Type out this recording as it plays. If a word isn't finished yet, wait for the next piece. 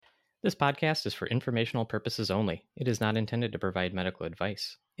This podcast is for informational purposes only. It is not intended to provide medical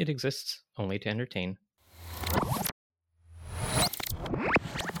advice. It exists only to entertain.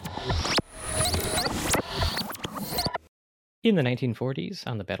 In the 1940s,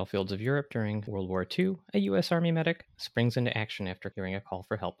 on the battlefields of Europe during World War II, a U.S. Army medic springs into action after hearing a call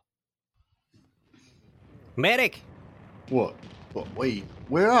for help. Medic! What? Wait,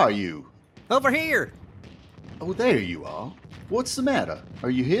 where are you? Over here! Oh, there you are. What's the matter? Are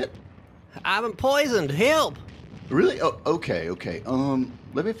you hit? I've been poisoned. Help! Really? Oh, okay.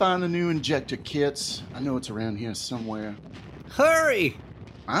 Let me find the new injector kits. I know it's around here somewhere. Hurry!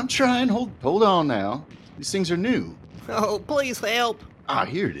 I'm trying. Hold on now. These things are new. Oh, please help! Ah,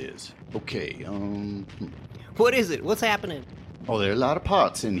 here it is. Okay, What is it? What's happening? Oh, there are a lot of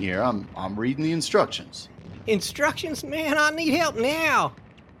parts in here. I'm reading the instructions. Instructions? Man, I need help now!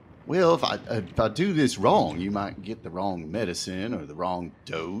 Well, if I do this wrong, you might get the wrong medicine or the wrong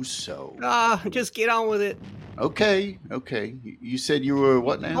dose, so... Just get on with it. Okay. You said you were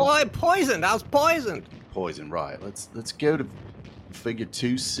what now? Oh, I'm poisoned! I was poisoned! Poison, right. Let's go to figure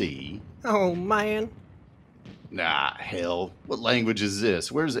 2C. Oh, man. Nah, hell. What language is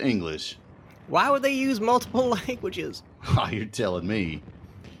this? Where's English? Why would they use multiple languages? Oh, you're telling me.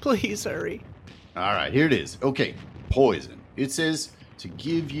 Please hurry. All right, here it is. Okay, poison. It says to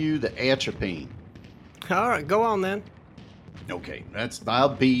give you the atropine. All right, go on then. Okay, that's vial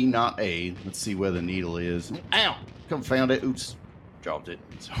B, not A. Let's see where the needle is. Ow! Confound it. Oops. Dropped it.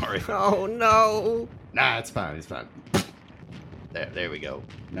 Sorry. Oh, no. Nah, it's fine. There we go.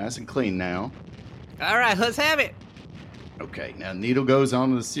 Nice and clean now. All right, let's have it. Okay, now needle goes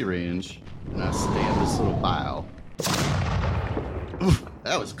onto the syringe, and I stab this little vial. Oof,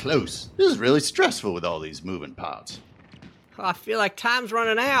 that was close. This is really stressful with all these moving parts. Oh, I feel like time's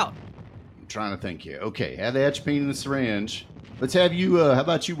running out. I'm trying to think here. Okay, have the atropine in the syringe. Let's have you, how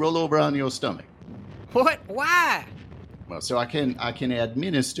about you roll over on your stomach? What? Why? Well, so I can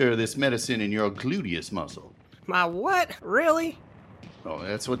administer this medicine in your gluteus muscle. My what? Really? Oh,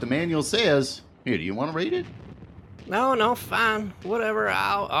 that's what the manual says. Here, do you want to read it? No, fine. Whatever,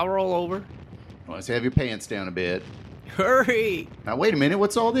 I'll roll over. Well, let's have your pants down a bit. Hurry! Now, wait a minute.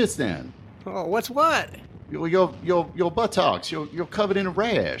 What's all this then? Oh, what's what? Your buttocks. You're covered in a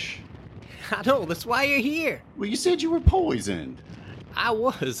rash. I know, that's why you're here. Well, you said you were poisoned. I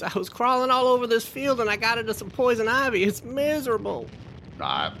was crawling all over this field and I got into some poison ivy. It's miserable.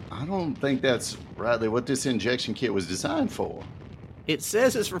 I don't think that's rightly what this injection kit was designed for. It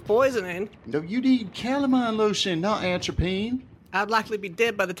says it's for poisoning. No, you need calamine lotion, not atropine. I'd likely be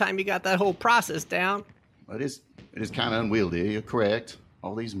dead by the time you got that whole process down. It is kind of unwieldy, you're correct.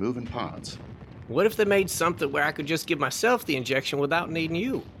 All these moving parts. What if they made something where I could just give myself the injection without needing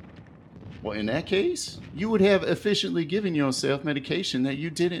you? Well, in that case, you would have efficiently given yourself medication that you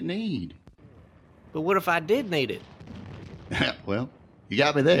didn't need. But what if I did need it? Well, you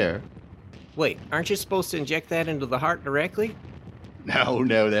got me there. Wait, aren't you supposed to inject that into the heart directly?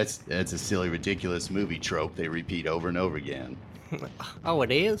 No, that's a silly, ridiculous movie trope they repeat over and over again. Oh,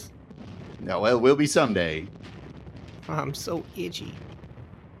 it is? No, well, it will be someday. Oh, I'm so itchy.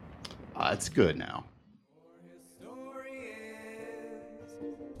 It's good now.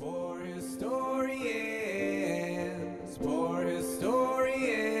 Poor historians.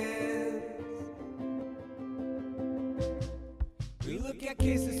 We look at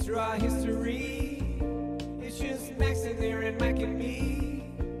cases through our history. It's just Max in there and Mac and me.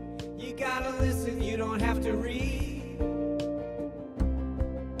 You gotta listen, you don't have to read.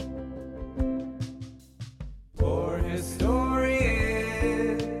 Poor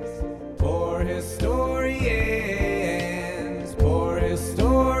historians. Poor historians. Poor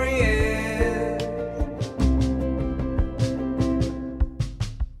historians.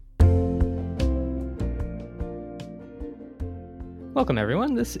 Welcome,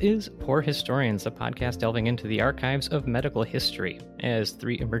 everyone. This is Poor Historians, a podcast delving into the archives of medical history. As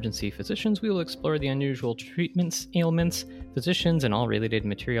three emergency physicians, we will explore the unusual treatments, ailments, physicians, and all related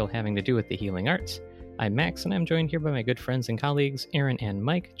material having to do with the healing arts. I'm Max, and I'm joined here by my good friends and colleagues, Aaron and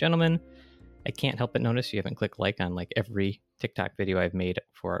Mike. Gentlemen, I can't help but notice you haven't clicked like on every TikTok video I've made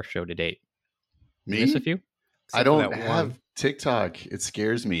for our show to date. Me? Miss a few? I don't have TikTok. It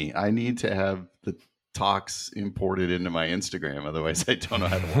scares me. I need to have the talks imported into my Instagram. Otherwise, I don't know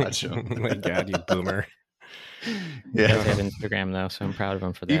how to watch them. Oh my God, you boomer. He does have Instagram, though, so I'm proud of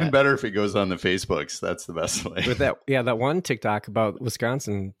him for that. Even better if it goes on the Facebooks. That's the best way. With that one TikTok about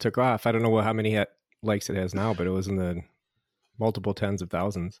Wisconsin took off. I don't know how many likes it has now, but it was in the multiple tens of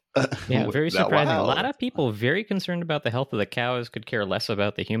thousands. Yeah, very That surprising. A wild. lot of people very concerned about the health of the cows, could care less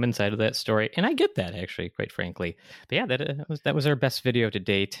about the human side of that story, and I get that, actually, quite frankly. But yeah, that was our best video to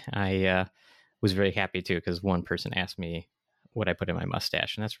date. I was very happy too, because one person asked me what I put in my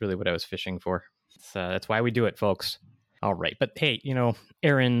mustache, and that's really what I was fishing for. So that's why we do it, folks. All right, but hey,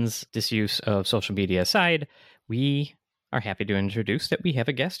 Aaron's disuse of social media aside, we are happy to introduce that we have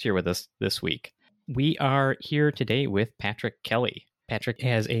a guest here with us this week. We are here today with Patrick Kelly. Patrick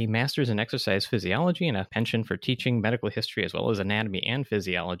has a master's in exercise physiology and a penchant for teaching medical history as well as anatomy and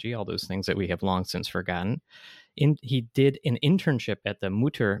physiology, all those things that we have long since forgotten. He did an internship at the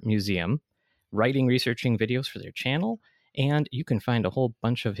Mutter Museum, writing, researching videos for their channel, and you can find a whole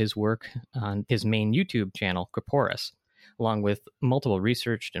bunch of his work on his main YouTube channel, Corporis, along with multiple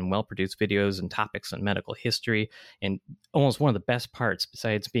researched and well-produced videos and topics on medical history. And almost one of the best parts,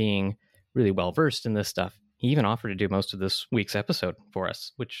 besides being really well-versed in this stuff, he even offered to do most of this week's episode for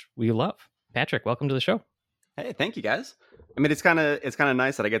us, which we love. Patrick, welcome to the show. Hey, thank you guys. I mean, it's kind of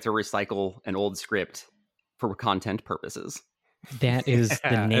nice that I get to recycle an old script for content purposes. That is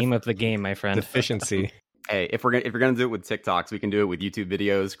the name of the game, my friend. Efficiency. Hey, if we're gonna do it with TikToks, we can do it with YouTube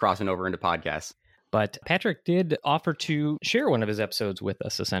videos crossing over into podcasts. But Patrick did offer to share one of his episodes with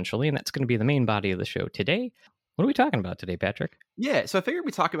us, essentially, and that's going to be the main body of the show today. What are we talking about today, Patrick? Yeah, so I figured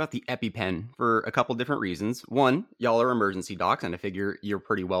we'd talk about the EpiPen for a couple different reasons. One, y'all are emergency docs, and I figure you're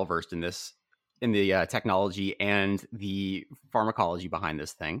pretty well versed in this, in the technology and the pharmacology behind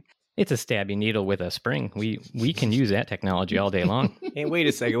this thing. It's a stabby needle with a spring. We can use that technology all day long. Hey, wait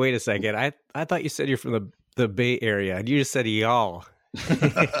a second. I thought you said you're from the Bay Area. You just said y'all.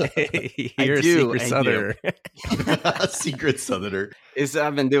 You're a secret southerner. Secret southerner.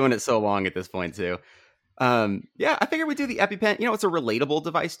 I've been doing it so long at this point too. Yeah, I figured we'd do the EpiPen. It's a relatable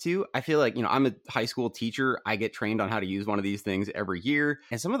device too. I feel like, I'm a high school teacher. I get trained on how to use one of these things every year.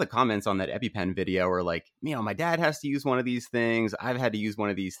 And some of the comments on that EpiPen video are like, my dad has to use one of these things. I've had to use one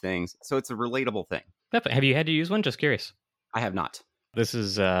of these things. So it's a relatable thing. Definitely. Have you had to use one? Just curious. I have not. This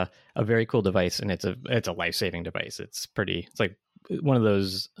is a very cool device, and it's a life-saving device. It's like one of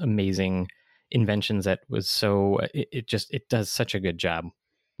those amazing inventions that was so, it does such a good job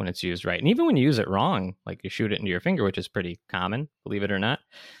when it's used right. And even when you use it wrong, like you shoot it into your finger, which is pretty common, believe it or not,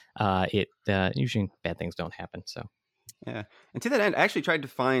 usually bad things don't happen. So yeah. And to that end, I actually tried to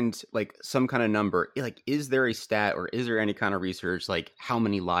find like some kind of number, like, is there a stat or is there any kind of research, like how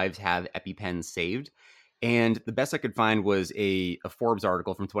many lives have EpiPens saved? And the best I could find was a Forbes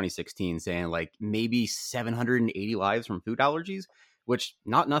article from 2016 saying like maybe 780 lives from food allergies, which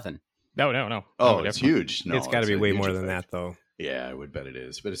not nothing. No. Oh, it's huge. No, it's got to be a way huge more than effect. that, though. Yeah, I would bet it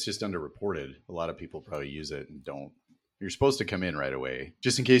is, but it's just underreported. A lot of people probably use it and don't. You're supposed to come in right away,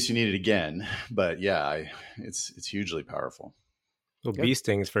 just in case you need it again. But yeah, it's hugely powerful. Well, bee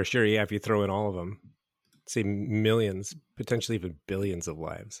stings for sure. Yeah, if you throw in all of them, say millions, potentially even billions of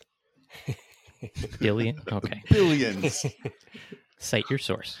lives. Billion? Okay. Billions. Cite your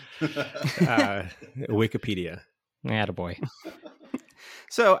source. Wikipedia. Attaboy.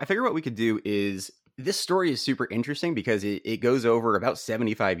 So I figure what we could do is, this story is super interesting because it goes over about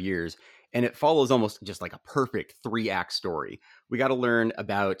 75 years and it follows almost just like a perfect 3-act story. We got to learn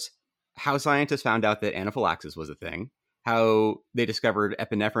about how scientists found out that anaphylaxis was a thing, how they discovered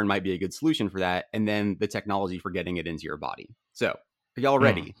epinephrine might be a good solution for that, and then the technology for getting it into your body. So are y'all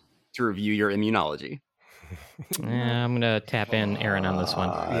ready to review your immunology? I'm going to tap in Aaron on this one.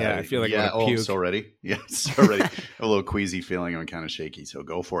 Yeah, I feel like yeah. I'm I'm so ready. Yeah, so ready. A little queasy feeling. I'm kind of shaky. So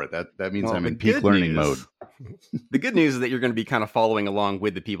go for it. That means I'm in peak learning mode. The good news is that you're going to be kind of following along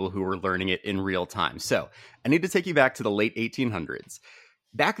with the people who are learning it in real time. So I need to take you back to the late 1800s.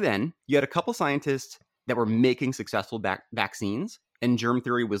 Back then, you had a couple scientists that were making successful vaccines, and germ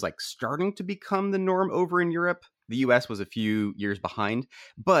theory was like starting to become the norm over in Europe. The US was a few years behind,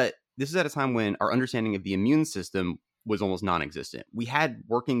 but this is at a time when our understanding of the immune system was almost non-existent. We had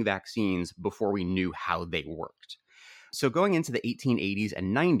working vaccines before we knew how they worked. So going into the 1880s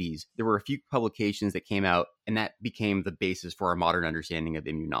and 90s, there were a few publications that came out, and that became the basis for our modern understanding of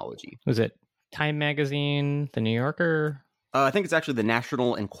immunology. Was it Time Magazine, The New Yorker? I think it's actually the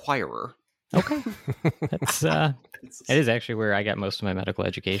National Enquirer. Okay. That is actually where I got most of my medical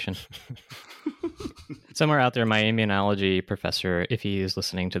education. Somewhere out there, my immunology professor, if he is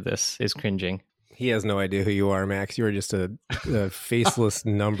listening to this, is cringing. He has no idea who you are, Max. You are just a faceless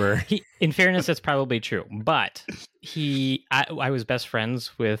number. In fairness, that's probably true. But I was best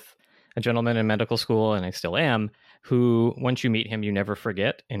friends with a gentleman in medical school, and I still am, who, once you meet him, you never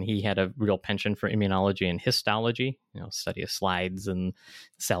forget. And he had a real penchant for immunology and histology, study of slides and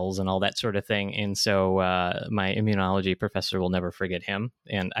cells and all that sort of thing. And so my immunology professor will never forget him.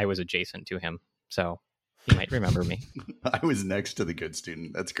 And I was adjacent to him, so he might remember me. I was next to the good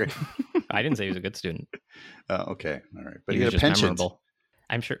student. That's great. I didn't say he was a good student. Okay. All right. But he he was had a just penchant. memorable.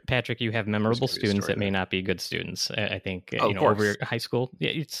 I'm sure, Patrick, you have memorable There's gotta be a students story that may there. not be good students. I think, Oh, of course. over high school,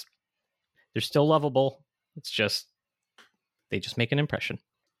 they're still lovable. It's just, they just make an impression.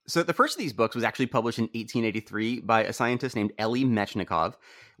 So the first of these books was actually published in 1883 by a scientist named Elie Mechnikov.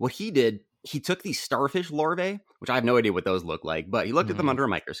 What he did, he took these starfish larvae, which I have no idea what those look like, but he looked at them under a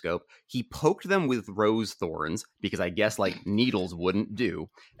microscope. He poked them with rose thorns, because I guess like needles wouldn't do,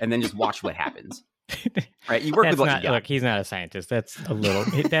 and then just watched what happens. Right? You work with what you got. Look, he's not a scientist. That's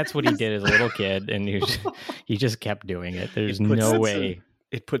what he did as a little kid, and he just kept doing it. There's no way.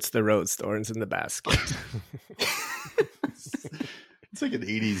 It puts the rose thorns in the basket. It's like an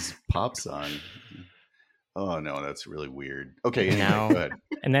 80s pop song. Oh, no, that's really weird. Okay, anyway, Now- go ahead.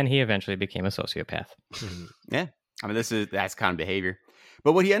 And then he eventually became a sociopath. Yeah. I mean, that's kind of behavior.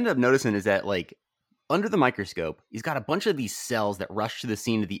 But what he ended up noticing is that, like, under the microscope, he's got a bunch of these cells that rush to the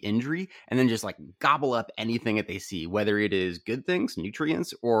scene of the injury and then just, like, gobble up anything that they see, whether it is good things,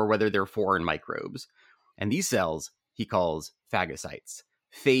 nutrients, or whether they're foreign microbes. And these cells he calls phagocytes.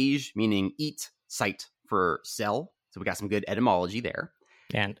 Phage meaning eat, cyte for cell. So we got some good etymology there.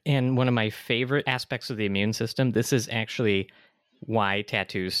 And one of my favorite aspects of the immune system, this is actually why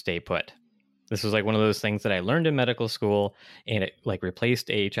tattoos stay put. This was like one of those things that I learned in medical school, and it like replaced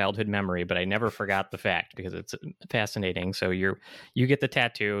a childhood memory, but I never forgot the fact because it's fascinating. So you get the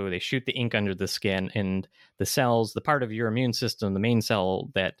tattoo, they shoot the ink under the skin, and the cells, the part of your immune system, the main cell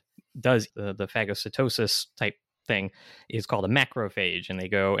that does the phagocytosis type thing is called a macrophage, and they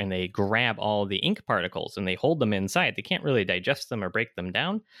go and they grab all the ink particles and they hold them inside. They can't really digest them or break them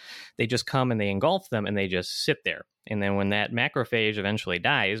down. They just come and they engulf them and they just sit there. And then when that macrophage eventually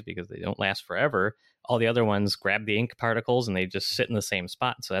dies, because they don't last forever, all the other ones grab the ink particles and they just sit in the same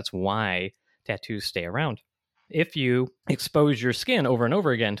spot. So that's why tattoos stay around. If you expose your skin over and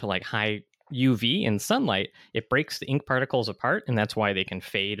over again to like high UV and sunlight, it breaks the ink particles apart, and that's why they can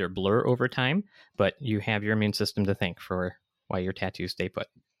fade or blur over time. But you have your immune system to thank for why your tattoos stay put.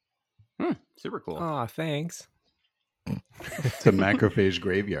 Super cool. Aw, thanks. It's a macrophage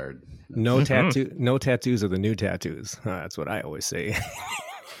graveyard. No tattoos are the new tattoos. That's what I always say.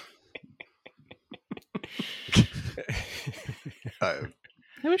 I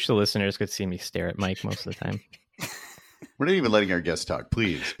wish the listeners could see me stare at Mike most of the time. We're not even letting our guests talk.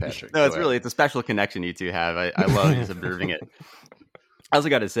 Please, Patrick. No, go it's ahead. it's a special connection you two have. I love just observing it. I also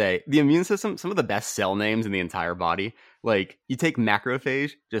got to say, the immune system, some of the best cell names in the entire body. Like, you take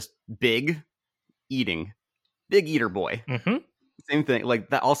macrophage, just big eating, big eater boy. Mm-hmm. Same thing.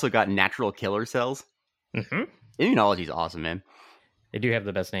 Like, that also got natural killer cells. Mm-hmm. Immunology is awesome, man. They do have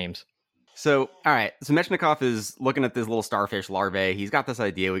the best names. So, all right. So Mechnikov is looking at this little starfish larvae. He's got this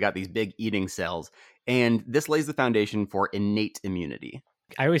idea. We got these big eating cells. And this lays the foundation for innate immunity.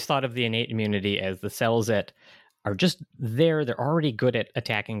 I always thought of the innate immunity as the cells that are just there. They're already good at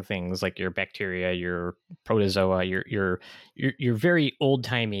attacking things like your bacteria, your protozoa, your very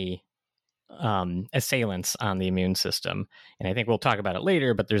old-timey assailants on the immune system. And I think we'll talk about it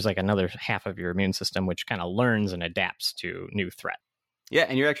later, but there's like another half of your immune system which kind of learns and adapts to new threat. Yeah,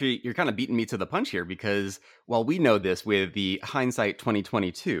 and you're kind of beating me to the punch here, because while we know this with the hindsight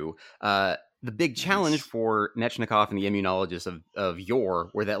 2022, the big challenge for Mechnikov and the immunologists of yore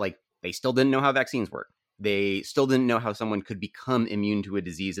were that, like, they still didn't know how vaccines work. They still didn't know how someone could become immune to a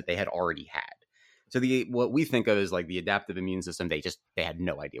disease that they had already had. So what we think of as like the adaptive immune system, they had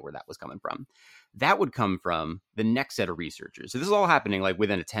no idea where that was coming from. That would come from the next set of researchers. So this is all happening like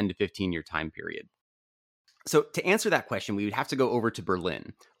within a 10 to 15 year time period. So to answer that question, we would have to go over to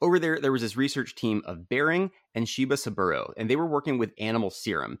Berlin. Over there was this research team of Behring and Shiba Saburo, and they were working with animal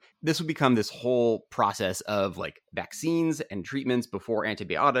serum. This would become this whole process of like vaccines and treatments before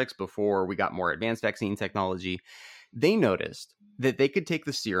antibiotics, before we got more advanced vaccine technology. They noticed that they could take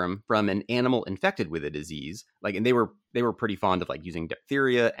the serum from an animal infected with a disease, like, and they were pretty fond of like using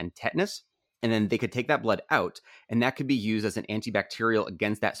diphtheria and tetanus. And then they could take that blood out, and that could be used as an antibacterial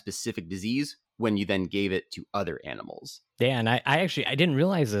against that specific disease when you then gave it to other animals. Yeah, and I didn't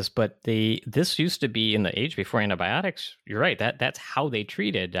realize this, but this used to be in the age before antibiotics. You're right. That's how they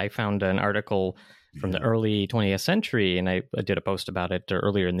treated. I found an article from the early 20th century, and I did a post about it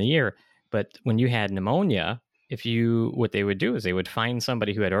earlier in the year. But when you had pneumonia, what they would do is they would find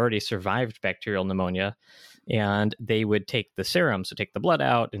somebody who had already survived bacterial pneumonia, and they would take the serum, so take the blood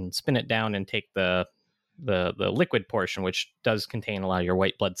out and spin it down and take the the liquid portion, which does contain a lot of your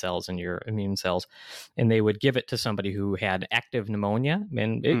white blood cells and your immune cells, and they would give it to somebody who had active pneumonia,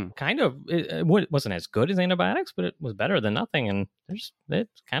 and it wasn't as good as antibiotics, but it was better than nothing, and it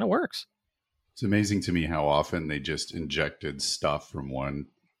kind of works. It's amazing to me how often they just injected stuff from one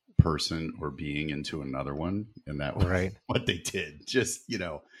person or being into another one, and that was what they did. Just,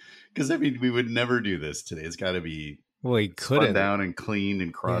 because I mean, we would never do this today. It's got to be he could have down and cleaned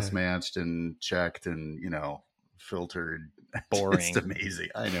and cross-matched and checked and filtered. Boring. It's amazing.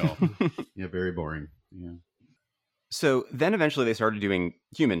 I know. Yeah, very boring. Yeah. So then eventually they started doing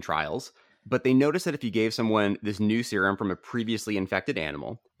human trials, but they noticed that if you gave someone this new serum from a previously infected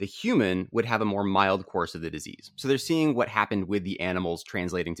animal, the human would have a more mild course of the disease. So they're seeing what happened with the animals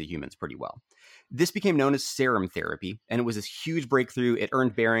translating to humans pretty well. This became known as serum therapy, and it was this huge breakthrough. It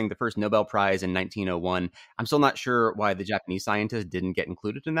earned Behring the first Nobel Prize in 1901. I'm still not sure why the Japanese scientists didn't get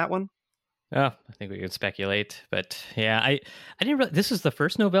included in that one. Oh, I think we could speculate, but yeah, I didn't realize this is the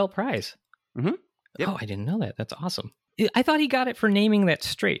first Nobel Prize. Mm-hmm. Yep. Oh, I didn't know that. That's awesome. I thought he got it for naming that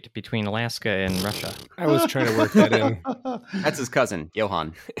strait between Alaska and Russia. I was trying to work that in. That's his cousin,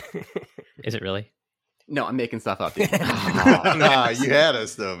 Johann. Is it really? No, I'm making stuff up. Dude. You had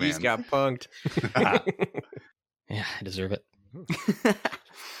us, though, man. He's got punked. Yeah, I deserve it.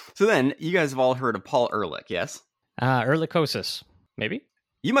 So then, you guys have all heard of Paul Ehrlich, yes? Ehrlichiosis, maybe?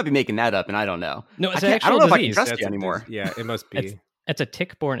 You might be making that up, and I don't know. No, it's I an actual don't know disease. if I can trust you anymore. Yeah, it must be. It's a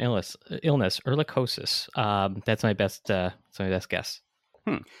tick-borne illness, Ehrlichiosis. That's my best guess.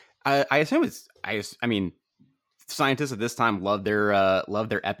 I assume it's. I mean, scientists at this time love their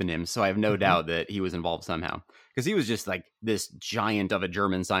eponyms, so I have no doubt that he was involved somehow, because he was just like this giant of a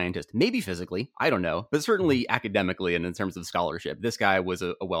German scientist. Maybe physically, I don't know, but certainly academically and in terms of scholarship, this guy was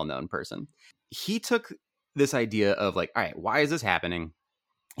a well-known person. He took this idea of like, all right, why is this happening?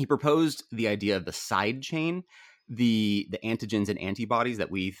 He proposed the idea of the side chain, the antigens and antibodies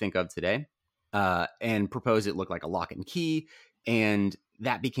that we think of today, and proposed it looked like a lock and key, and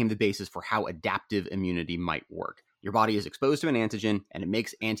that became the basis for how adaptive immunity might work. Your body is exposed to an antigen, and it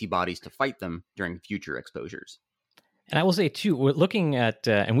makes antibodies to fight them during future exposures. And I will say, too, we're looking at,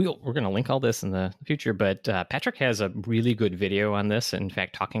 and we're going to link all this in the future, but Patrick has a really good video on this, in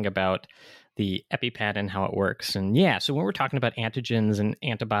fact, talking about the EpiPen and how it works. And yeah, so when we're talking about antigens and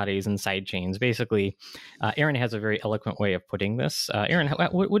antibodies and side chains, basically, Aaron has a very eloquent way of putting this. Aaron,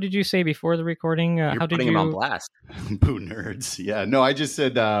 what did you say before the recording? You're putting him on blast. Boo nerds. Yeah, no, I just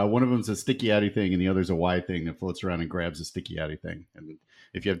said one of them's a sticky outy thing and the other's a Y thing that floats around and grabs a sticky outy thing. And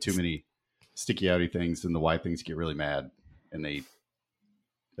if you have too many sticky outy things, then the Y things get really mad and they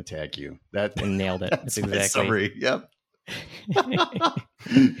attack you. That and nailed it. That's exactly. Summary. Yep.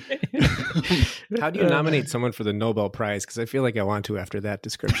 How do you nominate someone for the Nobel Prize? Because I feel like I want to after that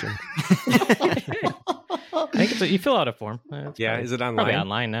description. I think you fill out a form. Is it online? Probably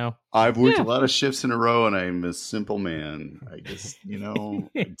online now. I've worked a lot of shifts in a row, and I'm a simple man. I just, I don't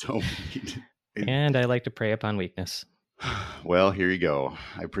need it. And I like to prey upon weakness. Well, here you go.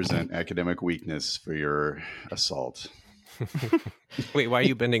 I present academic weakness for your assault. Wait, why are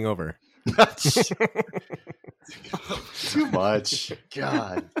you bending over? Too much.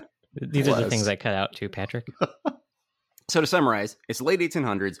 God. These are the things I cut out too, Patrick. So to summarize, it's the late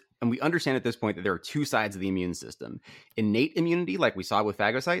 1800s, and we understand at this point that there are two sides of the immune system. Innate immunity, like we saw with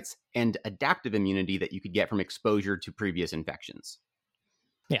phagocytes, and adaptive immunity that you could get from exposure to previous infections.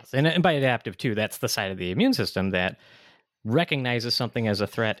 Yes, and by adaptive too, that's the side of the immune system that recognizes something as a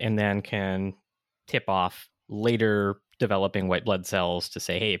threat and then can tip off later developing white blood cells to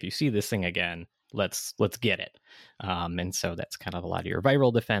say, hey, if you see this thing again, let's get it. And so that's kind of a lot of your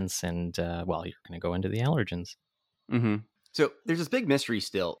viral defense, and you're going to go into the allergens. Mm-hmm. So there's this big mystery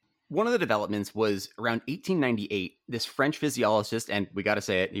still. One of the developments was around 1898, this French physiologist, and we got to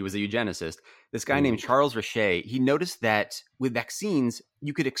say it, he was a eugenicist, this guy named Charles Richet, he noticed that with vaccines,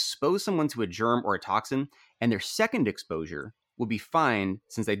 you could expose someone to a germ or a toxin, and their second exposure would be fine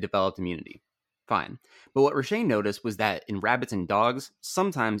since they developed immunity. Fine. But what Richet noticed was that in rabbits and dogs,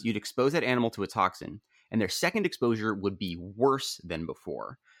 sometimes you'd expose that animal to a toxin, and their second exposure would be worse than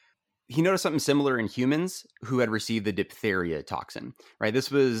before. He noticed something similar in humans who had received the diphtheria toxin, right? This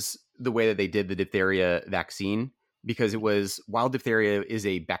was the way that they did the diphtheria vaccine, because it was, while diphtheria is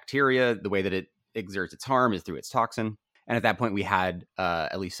a bacteria, the way that it exerts its harm is through its toxin. And at that point, we had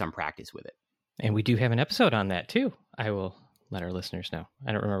at least some practice with it. And we do have an episode on that too. I will let our listeners know.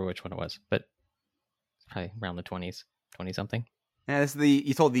 I don't remember which one it was, but probably around the 20s, 20-something. And this is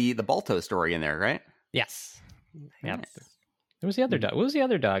you told the Balto story in there, right? Yes. Yeah. Nice. There was the other dog. What was the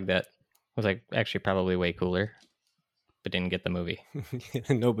other dog that was like actually probably way cooler? but didn't get the movie.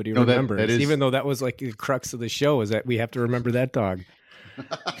 Nobody No, that remembers, is- even though that was like the crux of the show, is that we have to remember that dog.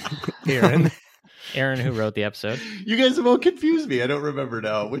 Aaron. Aaron, who wrote the episode. You guys have all confused me. I don't remember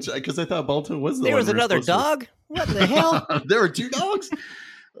now. Because I thought Balto was the There one was we were another supposed to- dog? What the hell? There were 2 dogs?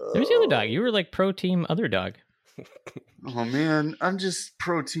 There's the other dog. You were like pro team other dog. Oh man, I'm just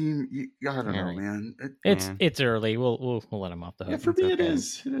pro team. I don't know, Alright. man. It's early. We'll let him off the hook. Yeah, for It's me okay. it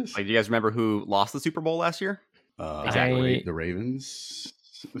is. It is. Like, do you guys remember who lost the Super Bowl last year? Exactly. The Ravens.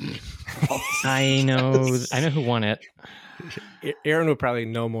 I know who won it. Aaron would probably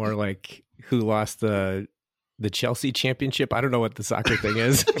know more like who lost the Chelsea championship. I don't know what the soccer thing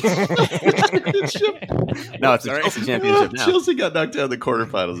is. No, it's the Chelsea championship now. Chelsea got knocked out in the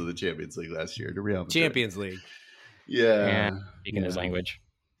quarterfinals of the Champions League last year to Real Madrid. Champions League. Yeah. Speaking his language.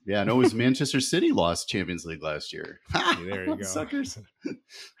 Yeah, no, it was Manchester City lost Champions League last year. There you go. Suckers.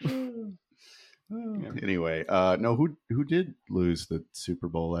 Anyway, no, who did lose the Super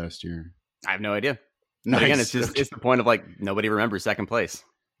Bowl last year? I have no idea. But Nice. again, it's the point of like nobody remembers second place.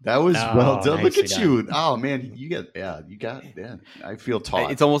 That was Oh, well done. Look nicely at you. Oh man, you got I feel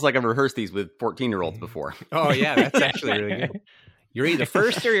taught. It's almost like I've rehearsed these with 14-year-olds before. Oh yeah, that's actually really good. You're either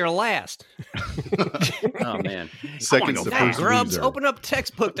first or you're last. Oh man. Second's the Hey, first Grubs, loser. open up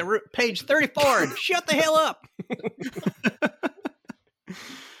textbook to page 34 and shut the hell up.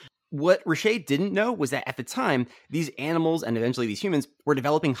 What Richer didn't know was that at the time, these animals and eventually these humans were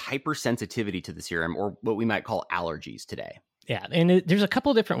developing hypersensitivity to the serum, or what we might call allergies today. Yeah, and there's a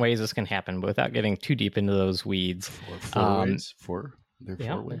couple different ways this can happen, but without getting too deep into those weeds. Four ways. Four. There are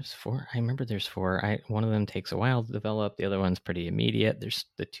Yeah, 4 ways. there's 4. I remember there's 4. One of them takes a while to develop. The other one's pretty immediate. There's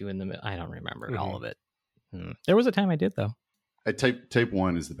the 2 in the middle. I don't remember all of it. There was a time I did though. Type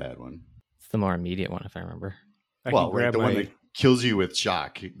 1 is the bad one. It's the more immediate one, if I remember. Well, right, the one that kills you with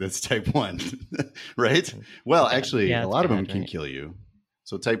shock. That's type 1, right? Well, actually, Yeah, a it's lot of them bad, can right? kill you.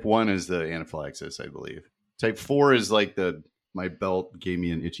 So type 1 is the anaphylaxis, I believe. Type 4 is like my belt gave me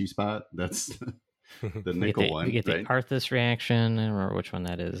an itchy spot. That's the nickel one, You get the right? Arthus reaction. I don't remember which one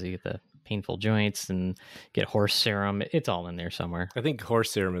that is. You get the painful joints and get horse serum. It's all in there somewhere. I think horse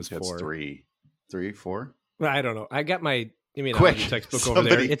serum is That's 4. 3, 4. Well, I don't know. I got my immunology Quick, textbook over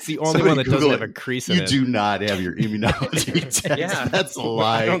there. somebody- It's the only somebody one that doesn't Google have it. a crease in You it. do not have your immunology test. Yeah. That's a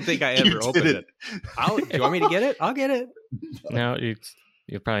lie. I don't think I You ever opened did it. Do you want me to get it? I'll get it. No,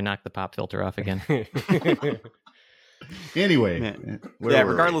 you'll probably knock the pop filter off again. Anyway, Man. where Yeah, were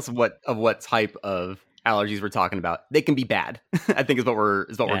we? regardless of what type of allergies we're talking about, they can be bad. I think is what we're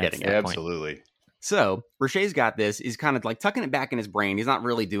Yeah, getting it's at. Absolutely. So Richer's got this. He's kind of like tucking it back in his brain. He's not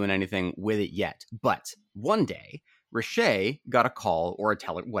really doing anything with it yet. But one day, Richer got a call or a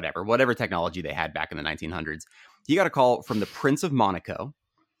whatever technology they had back in the 1900s. He got a call from the Prince of Monaco,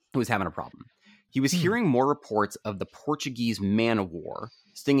 who was having a problem. He was hearing more reports of the Portuguese man-o-war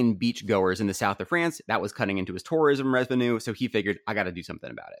stinging beachgoers in the south of France. That was cutting into his tourism revenue, so he figured, I got to do something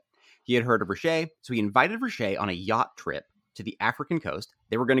about it. He had heard of Richer, so he invited Richer on a yacht trip to the African coast.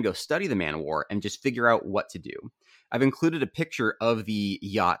 They were going to go study the man-o-war and just figure out what to do. I've included a picture of the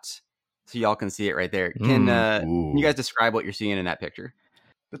yacht so y'all can see it right there. Can Ooh. you guys describe what you're seeing in that picture?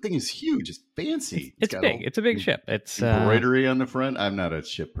 That thing is huge. It's fancy. It's got big. all It's a big ship. It's embroidery on the front. I'm not a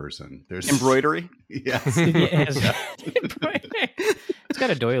ship person. There's Embroidery? Yes. It's got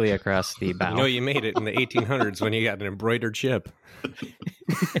a doily across the bow. You know you made it in the 1800s when you got an embroidered ship.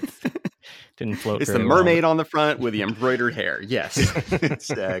 Didn't float. It's the very well. mermaid on the front with the embroidered hair. Yes.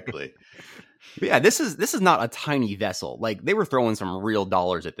 Exactly. But yeah, this is not a tiny vessel. Like, they were throwing some real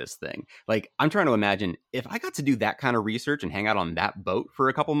dollars at this thing. Like, I'm trying to imagine if I got to do that kind of research and hang out on that boat for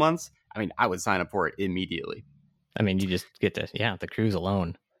a couple months. I mean, I would sign up for it immediately. I mean, you just get to the cruise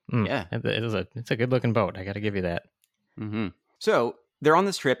alone. Yeah. it's a good looking boat. I got to give you that. Mm-hmm. So they're on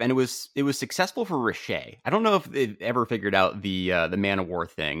this trip, and it was successful for Richer. I don't know if they've ever figured out the man-o-war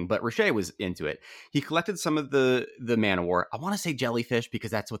thing, but Richer was into it. He collected some of the man-o-war. I want to say jellyfish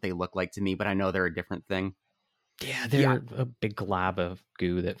because that's what they look like to me, but I know they're a different thing. Yeah, they're a big glob of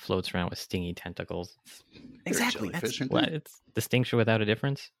goo that floats around with stingy tentacles. Exactly. Jellyfish, That's, aren't What? they? It's distinction without a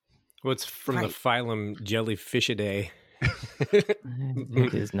difference. What's from the Right. phylum Jellyfishidae?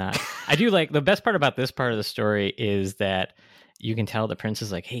 It is not. I do like the best part about this part of the story is that you can tell the prince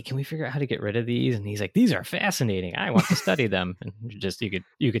is like, "Hey, can we figure out how to get rid of these?" And he's like, "These are fascinating. I want to study them." And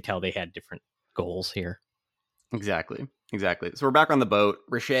you could tell they had different goals here. Exactly. So we're back on the boat.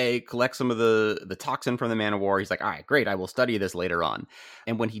 Richer collects some of the toxin from the man-o-war. He's like, all right, great. I will study this later on.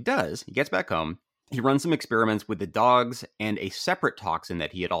 And when he does, he gets back home. He runs some experiments with the dogs and a separate toxin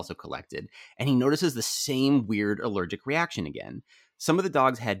that he had also collected. And he notices the same weird allergic reaction again. Some of the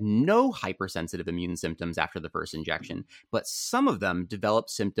dogs had no hypersensitive immune symptoms after the first injection, but some of them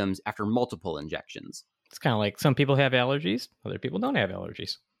developed symptoms after multiple injections. It's kind of like some people have allergies, other people don't have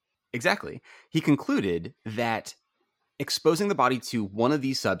allergies. Exactly. He concluded that exposing the body to one of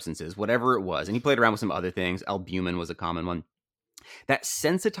these substances, whatever it was, and he played around with some other things, albumin was a common one, that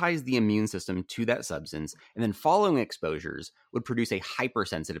sensitized the immune system to that substance, and then following exposures would produce a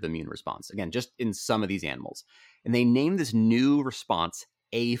hypersensitive immune response. Again, just in some of these animals. And they named this new response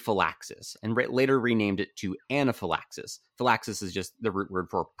aphylaxis, and later renamed it to anaphylaxis. Phylaxis is just the root word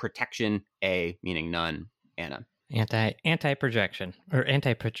for protection, a meaning none, ana. Anti-projection or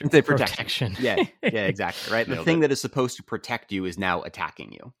Anti-protection. protection. Yeah, exactly. Right. The thing that is supposed to protect you is now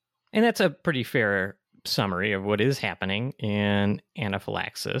attacking you. And that's a pretty fair summary of what is happening in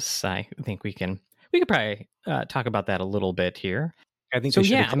anaphylaxis. I think we could probably talk about that a little bit here. I think they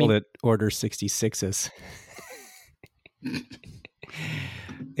should have called it Order 66s.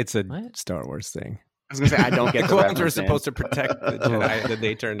 It's a Star Wars thing. I was going to say, I don't get the the clones reference, were man. supposed to protect the Jedi, that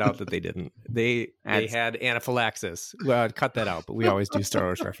they turned out that they didn't. They had anaphylaxis. Well, I'd cut that out, but we always do Star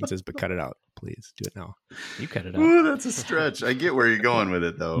Wars references, but cut it out. Please do it now. You cut it out. Ooh, that's a stretch. I get where you're going with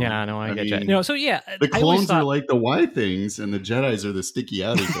it, though. Yeah, no, I get you. mean, No, so yeah, the I always clones thought- are like the Y things, and the Jedis are the sticky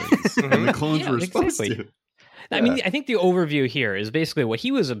outy things. And the clones Yeah, were supposed exactly. to. I mean, I think the overview here is basically what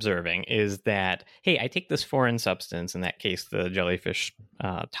he was observing is that, hey, I take this foreign substance, in that case, the jellyfish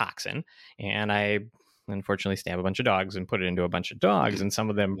toxin, and I unfortunately stab a bunch of dogs and put it into a bunch of dogs, and some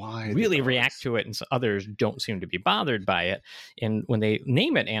of them Why really the dogs? react to it, and others don't seem to be bothered by it. And when they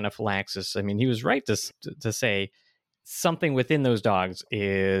name it anaphylaxis, I mean, he was right to say something within those dogs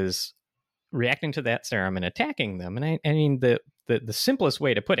is reacting to that serum and attacking them. And I mean, the simplest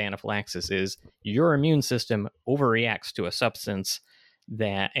way to put anaphylaxis is your immune system overreacts to a substance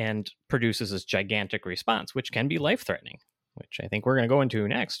that and produces this gigantic response, which can be life-threatening, which I think we're going to go into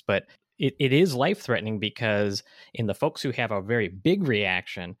next. But it is life-threatening because in the folks who have a very big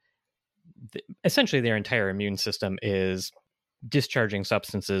reaction, essentially their entire immune system is discharging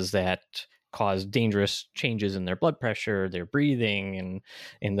substances that cause dangerous changes in their blood pressure, their breathing,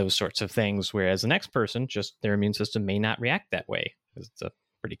 and those sorts of things. Whereas the next person, just their immune system may not react that way because it's a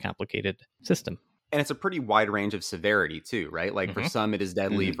pretty complicated system. And it's a pretty wide range of severity too, right? Like for Mhm. some it is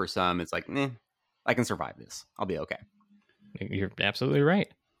deadly, for some it's like, I can survive this. I'll be okay. You're absolutely right.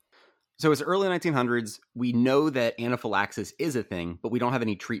 So it's early 1900s. We know that anaphylaxis is a thing, but we don't have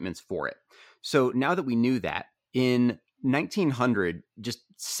any treatments for it. So now that we knew that, in 1900, just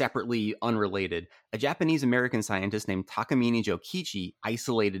separately unrelated, a Japanese-American scientist named Takamine Jokichi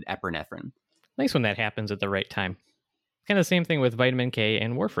isolated epinephrine. Nice when that happens at the right time. Kind of the same thing with vitamin K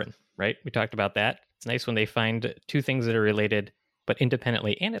and warfarin, right? We talked about that. It's nice when they find two things that are related, but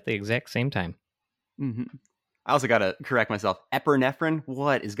independently and at the exact same time. Mm-hmm. I also got to correct myself. Epinephrine?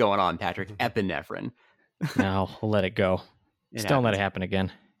 What is going on, Patrick? Epinephrine. Now, we'll let it go. Just don't let it happen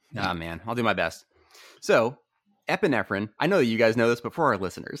again. Ah, man. I'll do my best. So, epinephrine, I know that you guys know this, but for our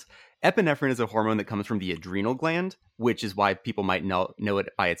listeners, epinephrine is a hormone that comes from the adrenal gland, which is why people might know it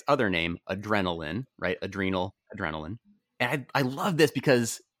by its other name, adrenaline, right? Adrenaline. And I love this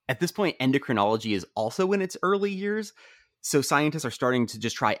because at this point, endocrinology is also in its early years. So scientists are starting to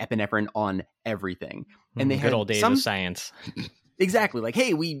just try epinephrine on everything. And they Good had old days some of science. Exactly. Like,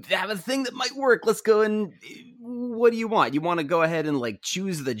 hey, we have a thing that might work. Let's go and what do you want? You want to go ahead and like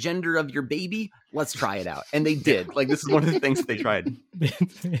choose the gender of your baby? Let's try it out. And they did. Like, this is one of the things that they tried.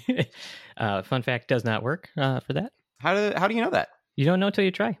 Fun fact, does not work for that. How do you know that? You don't know until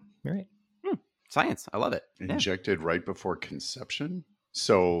you try. You're right. Science. I love it. Yeah. Injected right before conception.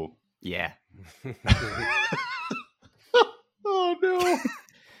 So, Yeah. oh no!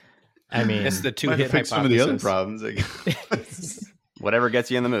 I mean, It's the Might two-hit fix some of the other hypothesis. problems. I guess. Whatever gets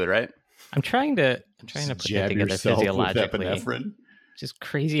you in the mood, right? I'm trying to put that Jab together yourself with physiologically. epinephrine. Just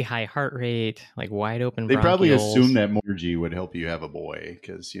crazy high heart rate, like wide open. They probably bronchioles. assume that Morgie would help you have a boy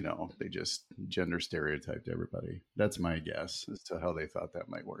because, you know, they just gender stereotyped everybody. That's my guess as to how they thought that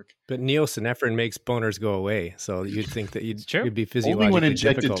might work. But neosynephrine makes boners go away, so you'd think that you'd True. be physiologically Only when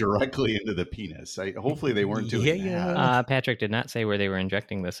injected difficult. directly into the penis. Hopefully they weren't doing Yeah. that. Patrick did not say where they were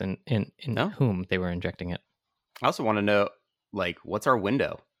injecting this and in No? whom they were injecting it. I also want to know, like, what's our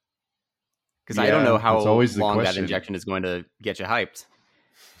window? Because I Yeah, don't know how that's always the long that question. injection is going to get you hyped.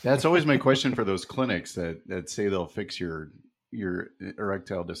 That's always my question for those clinics that say they'll fix your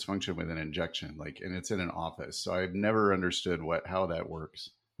erectile dysfunction with an injection, like, and it's in an office. So I've never understood how that works.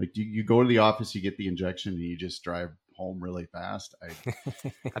 Like, do you go to the office, you get the injection, and you just drive home really fast?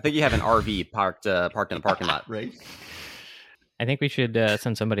 I think you have an RV parked in the parking lot. Right? I think we should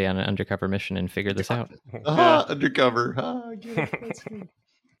send somebody on an undercover mission and figure this out. Undercover. Get it. That's good.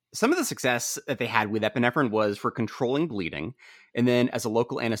 Some of the success that they had with epinephrine was for controlling bleeding, and then as a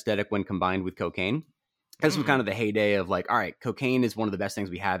local anesthetic when combined with cocaine. This was kind of the heyday of like, all right, cocaine is one of the best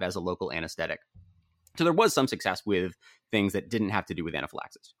things we have as a local anesthetic. So there was some success with things that didn't have to do with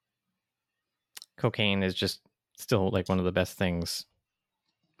anaphylaxis. Cocaine is just still like one of the best things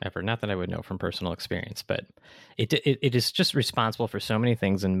ever. Not that I would know from personal experience, but it is just responsible for so many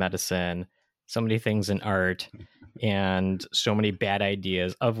things in medicine, so many things in art, and so many bad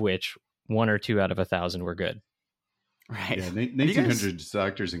ideas, of which 1 or 2 out of 1,000 were good. Right. Yeah, 1900s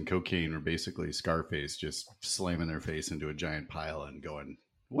doctors and cocaine were basically Scarface, just slamming their face into a giant pile and going,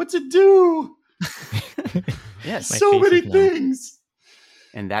 "What's it do?" Yes, so many things.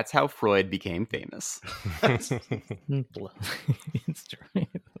 And that's how Freud became famous. It's true.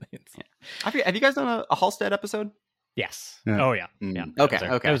 Have you guys done a Halstead episode? Yes. Yeah. Oh, yeah. Mm. Yeah. Okay.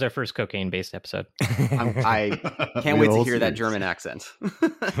 That was our first cocaine-based episode. I can't wait to hear that German accent.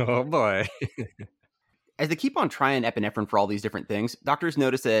 Oh, boy. As they keep on trying epinephrine for all these different things, doctors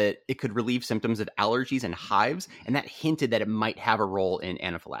noticed that it could relieve symptoms of allergies and hives, and that hinted that it might have a role in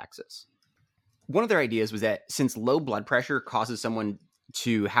anaphylaxis. One of their ideas was that since low blood pressure causes someone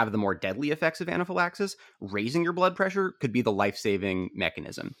to have the more deadly effects of anaphylaxis, raising your blood pressure could be the life-saving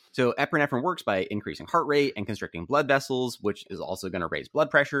mechanism. So epinephrine works by increasing heart rate and constricting blood vessels, which is also going to raise blood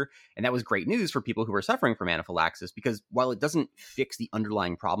pressure. And that was great news for people who are suffering from anaphylaxis, because while it doesn't fix the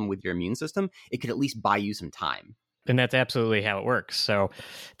underlying problem with your immune system, it could at least buy you some time. And that's absolutely how it works. So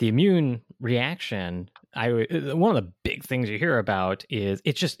the immune reaction, one of the big things you hear about is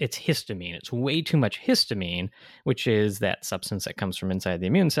it's histamine. It's way too much histamine, which is that substance that comes from inside the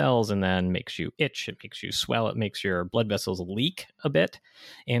immune cells and then makes you itch. It makes you swell. It makes your blood vessels leak a bit.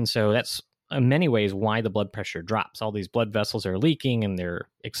 And so that's in many ways why the blood pressure drops. All these blood vessels are leaking and they're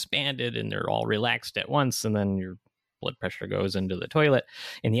expanded and they're all relaxed at once. And then your blood pressure goes into the toilet.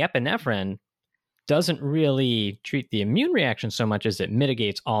 And the epinephrine doesn't really treat the immune reaction so much as it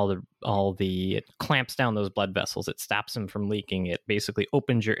mitigates it clamps down those blood vessels. It stops them from leaking. It basically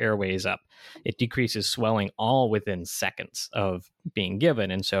opens your airways up. It decreases swelling all within seconds of being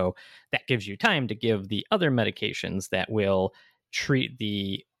given. And so that gives you time to give the other medications that will treat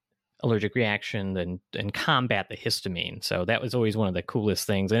the allergic reaction and combat the histamine. So that was always one of the coolest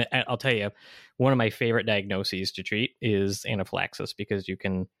things. And I'll tell you, one of my favorite diagnoses to treat is anaphylaxis, because you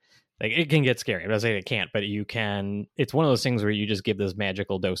can, like, it can get scary. I'm not saying it can't, but you can. It's one of those things where you just give this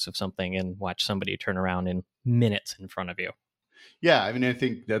magical dose of something and watch somebody turn around in minutes in front of you. Yeah, I mean, I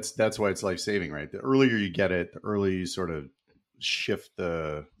think that's why it's life-saving, right? The earlier you get it, the earlier you sort of shift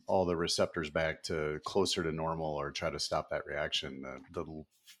all the receptors back to closer to normal or try to stop that reaction, the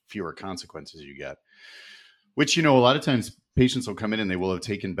fewer consequences you get. Which, a lot of times patients will come in and they will have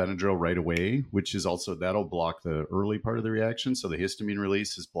taken Benadryl right away, which is also, that'll block the early part of the reaction. So the histamine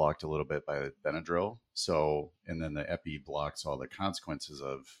release is blocked a little bit by Benadryl. So, and then the epi blocks all the consequences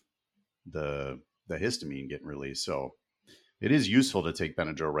of the histamine getting released. So it is useful to take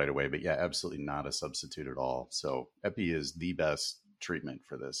Benadryl right away, but yeah, absolutely not a substitute at all. So epi is the best treatment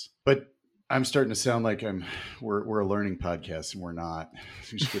for this. But I'm starting to sound like we're a learning podcast, and we're not.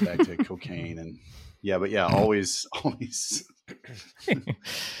 We should get back to cocaine and always.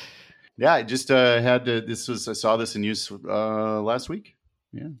 Yeah, I just had to. I saw this in use last week.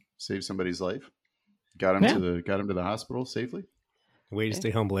 Yeah, saved somebody's life. Got him to the hospital safely. Way to stay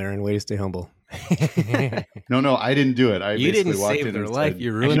humble, Aaron. Way to stay humble. No, I didn't do it. You didn't save their life.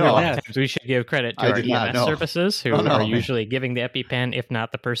 You ruined their life. We should give credit to our EMS services who are usually giving the EpiPen, if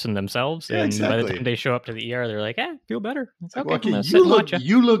not the person themselves. Yeah, and by the time they show up to the ER, they're like, feel better. It's okay,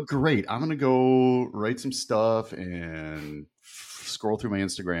 you look great. I'm going to go write some stuff and scroll through my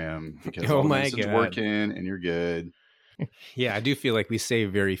Instagram because all my medicine's working and you're good. Yeah, I do feel like we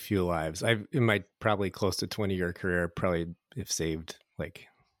save very few lives. In my probably close to 20-year career, probably have saved like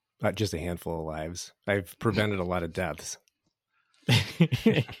just a handful of lives. I've prevented a lot of deaths.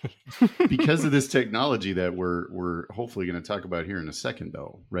 Because of this technology that we're hopefully going to talk about here in a second,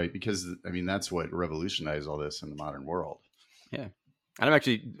 though, right? Because I mean, that's what revolutionized all this in the modern world. Yeah.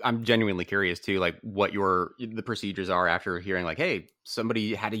 And I'm genuinely curious too, like what the procedures are after hearing like, hey,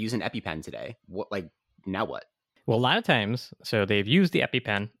 somebody had to use an EpiPen today. Now what? Well, a lot of times, so they've used the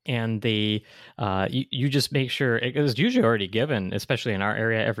EpiPen, and you just make sure it is usually already given, especially in our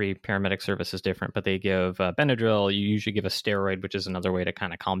area. Every paramedic service is different, but they give Benadryl. You usually give a steroid, which is another way to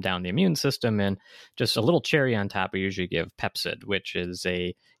kind of calm down the immune system, and just a little cherry on top. We usually give Pepcid, which is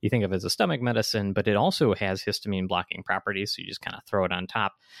you think of it as a stomach medicine, but it also has histamine blocking properties. So you just kind of throw it on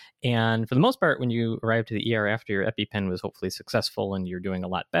top. And for the most part, when you arrive to the ER after your EpiPen was hopefully successful and you're doing a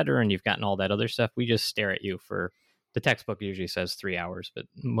lot better and you've gotten all that other stuff, we just stare at you for, the textbook usually says 3 hours, but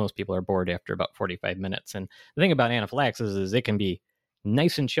most people are bored after about 45 minutes. And the thing about anaphylaxis is it can be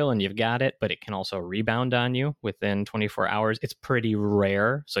nice and chill and you've got it, but it can also rebound on you within 24 hours. It's pretty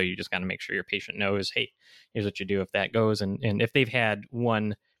rare. So you just got to make sure your patient knows, hey, here's what you do if that goes. And if they've had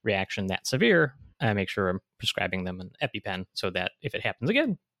one reaction that severe, I make sure I'm prescribing them an EpiPen so that if it happens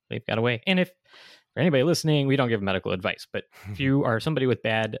again, they've got a way. And if for anybody listening, we don't give medical advice, but if you are somebody with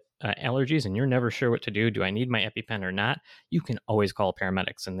bad allergies and you're never sure what to do I need my EpiPen or not? You can always call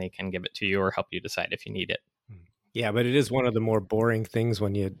paramedics and they can give it to you or help you decide if you need it. Yeah, but it is one of the more boring things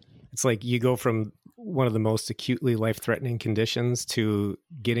when it's like you go from one of the most acutely life-threatening conditions to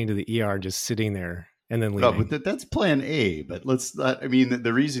getting to the ER and just sitting there and then leaving. No, but that's plan A. But let's not, I mean,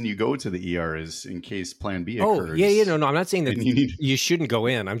 the reason you go to the ER is in case plan B occurs. Oh, yeah, no, I'm not saying that you shouldn't go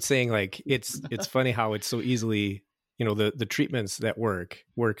in. I'm saying like it's funny how it's so easily, the treatments that work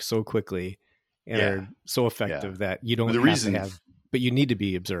so quickly and are so effective that you don't but you need to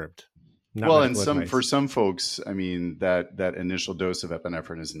be observed. Well, and for some folks, I mean, that initial dose of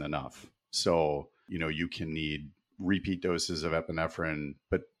epinephrine isn't enough. So, you can need repeat doses of epinephrine,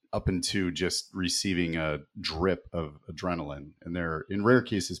 but up into just receiving a drip of adrenaline. And in rare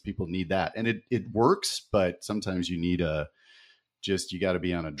cases, people need that. And it works, but sometimes you need you got to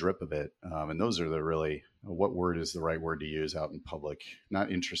be on a drip of it. And those are what word is the right word to use out in public?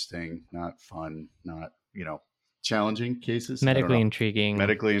 Not interesting, not fun, not, challenging cases. Medically intriguing.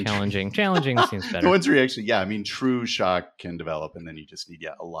 Challenging. Challenging seems better. One's reaction, yeah. I mean, true shock can develop, and then you just need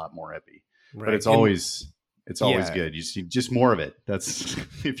a lot more epi. Right. But it's always good. You see just more of it. That's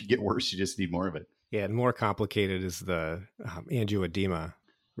if you get worse, you just need more of it. Yeah, and more complicated is the angioedema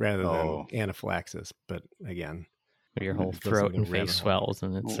rather than anaphylaxis. But again, your whole throat and face swells,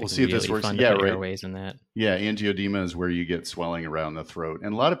 and it's we'll see if this works. Fun to put airways in that. Yeah, angioedema is where you get swelling around the throat,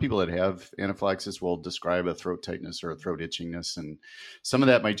 and a lot of people that have anaphylaxis will describe a throat tightness or a throat itchiness, and some of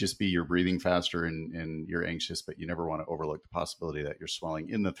that might just be you're breathing faster and you're anxious, but you never want to overlook the possibility that you're swelling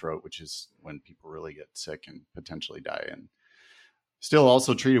in the throat, which is when people really get sick and potentially die. And still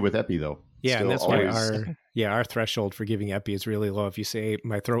also treated with epi though. Yeah, still and that's why our threshold for giving epi is really low. If you say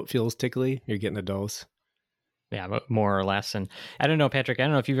my throat feels tickly, you're getting a dose. Yeah, more or less. And I don't know, Patrick, I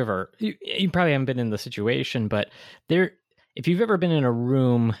don't know if you've ever, you probably haven't been in the situation, but if you've ever been in a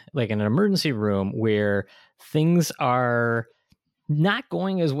room, like in an emergency room where things are not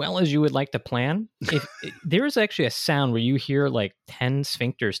going as well as you would like to plan, there is actually a sound where you hear like 10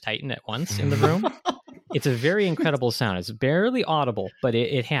 sphincters tighten at once in the room. It's a very incredible sound. It's barely audible, but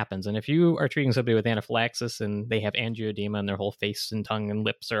it happens. And if you are treating somebody with anaphylaxis and they have angioedema and their whole face and tongue and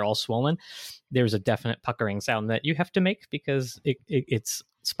lips are all swollen, there's a definite puckering sound that you have to make because it's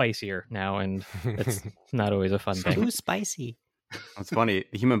spicier now, and it's not always a fun thing. Too spicy. It's funny.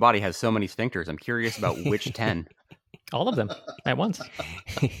 The human body has so many sphincters. I'm curious about which 10. All of them at once.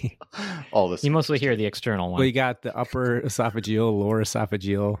 All this. You mostly hear the external one. Well, you got the upper esophageal, lower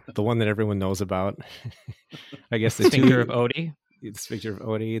esophageal, the one that everyone knows about. I guess the sphincter of Oddi. The sphincter of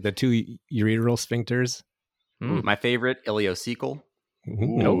Oddi, the two ureteral sphincters. My favorite, ileocecal.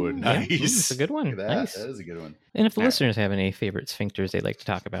 Ooh, nice. Yeah, that's a good one. Nice. That is a good one. And if the listeners have any favorite sphincters they'd like to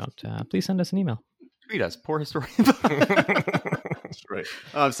talk about, please send us an email. Tweet us, Poor Historian. That's right.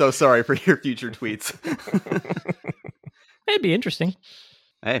 I'm so sorry for your future tweets. It'd be interesting.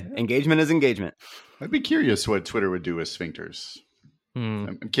 Hey, engagement is engagement. I'd be curious what Twitter would do with sphincters.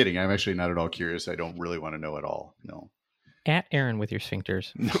 I'm kidding. I'm actually not at all curious. I don't really want to know at all. No. At Aaron with your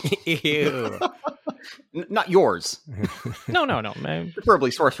sphincters. Ew. Not yours. No.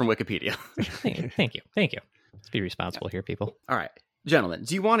 Preferably sourced from Wikipedia. Thank you. Let's be responsible here, people. All right. Gentlemen,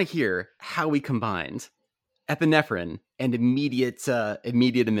 do you want to hear how we combined epinephrine and immediate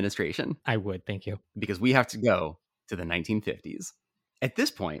administration? I would. Thank you. Because we have to go to the 1950s. At this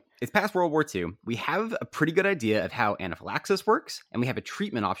point, it's past World War II. We have a pretty good idea of how anaphylaxis works, and we have a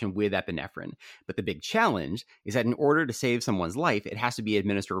treatment option with epinephrine. But the big challenge is that in order to save someone's life, it has to be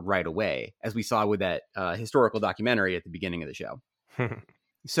administered right away, as we saw with that historical documentary at the beginning of the show.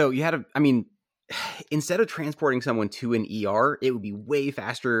 So you had instead of transporting someone to an ER, it would be way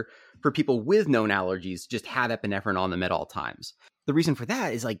faster for people with known allergies to just have epinephrine on them at all times. The reason for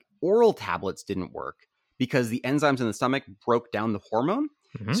that is oral tablets didn't work because the enzymes in the stomach broke down the hormone.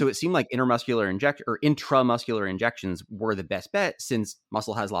 Mm-hmm. So it seemed like intramuscular injections were the best bet, since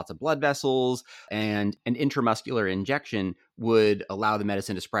muscle has lots of blood vessels, and an intramuscular injection would allow the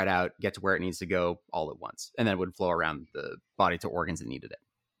medicine to spread out, get to where it needs to go all at once, and then it would flow around the body to organs that needed it.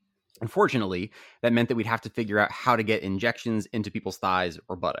 Unfortunately, that meant that we'd have to figure out how to get injections into people's thighs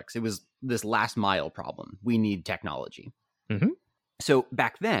or buttocks. It was this last mile problem. We need technology. Mm-hmm. So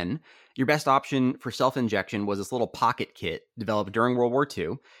back then, your best option for self-injection was this little pocket kit developed during World War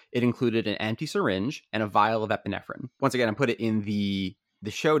II. It included an empty syringe and a vial of epinephrine. Once again, I put it in the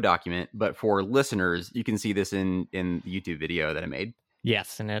show document, but for listeners, you can see this in the YouTube video that I made.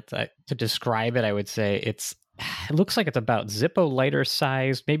 Yes, and to describe it, I would say it looks like it's about Zippo lighter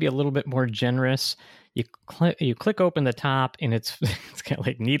size, maybe a little bit more generous. You click open the top, and it's got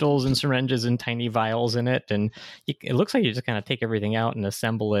like needles and syringes and tiny vials in it, and it looks like you just kind of take everything out and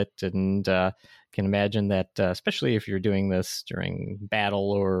assemble it. And can imagine that, especially if you're doing this during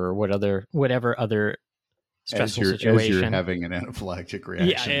battle or whatever other stressful situation, as you're having an anaphylactic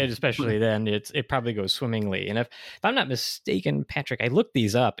reaction. Yeah, especially then, it probably goes swimmingly. And if I'm not mistaken, Patrick, I looked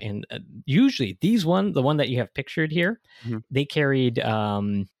these up, and usually the one that you have pictured here, mm-hmm. they carried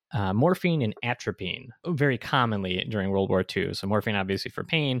morphine and atropine very commonly during World War II. So morphine, obviously, for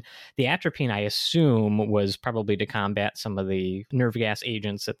pain. The atropine, I assume, was probably to combat some of the nerve gas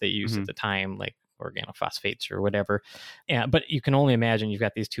agents that they used mm-hmm. at the time, like organophosphates or whatever. But you can only imagine you've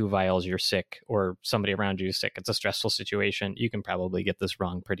got these two vials, you're sick, or somebody around you is sick. It's a stressful situation. You can probably get this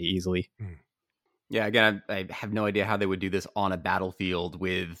wrong pretty easily. Yeah, again, I have no idea how they would do this on a battlefield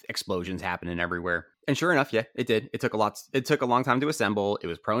with explosions happening everywhere. And sure enough, yeah, it did. It took a long time to assemble. It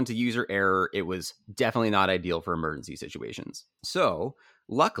was prone to user error. It was definitely not ideal for emergency situations. So,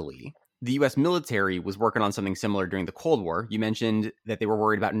 luckily, the U.S. military was working on something similar during the Cold War. You mentioned that they were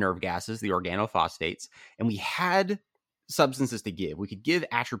worried about nerve gases, the organophosphates, and we had substances to give. We could give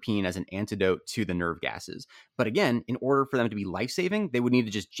atropine as an antidote to the nerve gases. But again, in order for them to be life-saving, they would need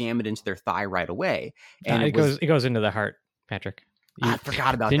to just jam it into their thigh right away. And it goes into the heart, Patrick. I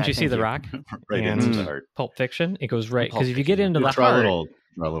forgot about that. Didn't you see The Rock? Right into the heart. Pulp Fiction. It goes right, because if you get into the heart,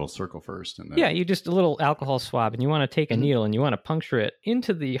 draw a little circle first, and then you just a little alcohol swab, and you want to take a needle and you want to puncture it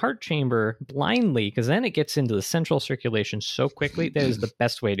into the heart chamber blindly, because then it gets into the central circulation so quickly. That is the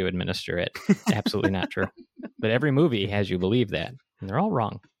best way to administer it. Absolutely not true. But every movie has you believe that, and they're all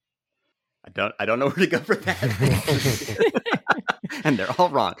wrong. I don't know where to go for that. And they're all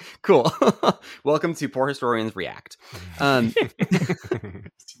wrong. Cool. Welcome to Poor Historians React. Oh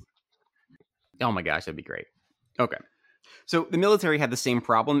my gosh, that'd be great. Okay. So the military had the same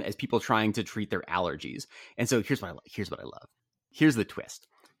problem as people trying to treat their allergies. And so here's what I love. Here's the twist.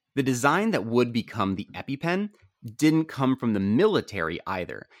 The design that would become the EpiPen didn't come from the military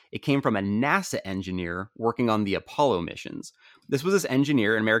either. It came from a NASA engineer working on the Apollo missions. This was this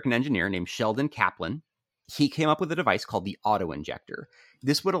engineer, an American engineer named Sheldon Kaplan. He came up with a device called the auto-injector.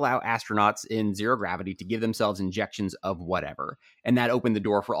 This would allow astronauts in zero gravity to give themselves injections of whatever, and that opened the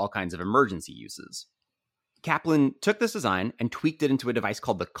door for all kinds of emergency uses. Kaplan took this design and tweaked it into a device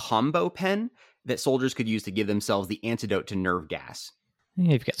called the combo pen that soldiers could use to give themselves the antidote to nerve gas.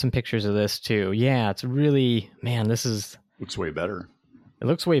 You've got some pictures of this too. Yeah, it's really, looks way better. It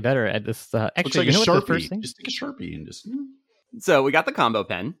looks way better at this. Actually, looks like you know a what the first Sharpie. thing? Just take a Sharpie and just. So we got the combo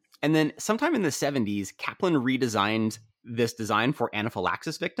pen. And then sometime in the 70s, Kaplan redesigned this design for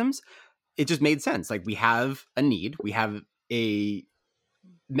anaphylaxis victims. It just made sense. Like, we have a need. We have a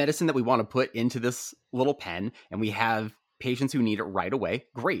medicine that we want to put into this little pen, and we have patients who need it right away.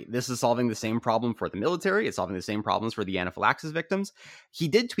 Great. This is solving the same problem for the military. It's solving the same problems for the anaphylaxis victims. He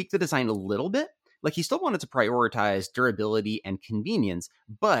did tweak the design a little bit. Like, he still wanted to prioritize durability and convenience.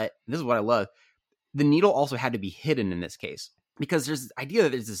 But this is what I love. The needle also had to be hidden in this case, because there's this idea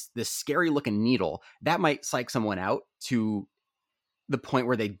that there's this scary looking needle that might psych someone out to the point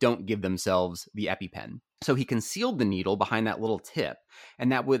where they don't give themselves the EpiPen. So he concealed the needle behind that little tip,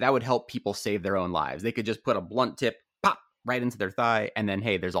 and that would help people save their own lives. They could just put a blunt tip, pop, right into their thigh, and then,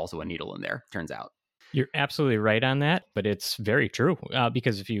 hey, there's also a needle in there, turns out. You're absolutely right on that, but it's very true,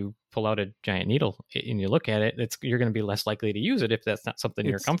 because if you pull out a giant needle and you look at it, you're going to be less likely to use it if that's not something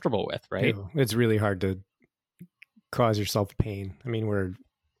you're comfortable with, right? It's really hard to cause yourself pain. I mean,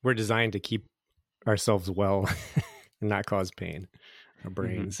 we're designed to keep ourselves well and not cause pain. Our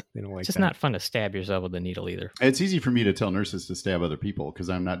brains, they don't like it's just that. not fun to stab yourself with a needle either. It's easy for me to tell nurses to stab other people because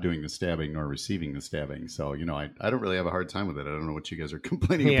I'm not doing the stabbing nor receiving the stabbing. So, I don't really have a hard time with it. I don't know what you guys are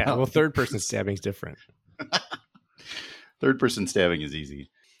complaining about. Yeah, well, third person stabbing is different. Third person stabbing is easy.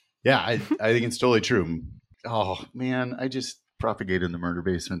 Yeah, I think it's totally true. Oh, man, I just propagated the murder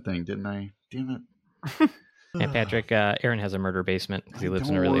basement thing, didn't I? Damn it. And Patrick, Aaron has a murder basement because he lives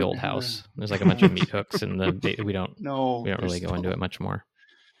in a really old house. There's like a bunch of meat hooks in the we don't really go into it much more.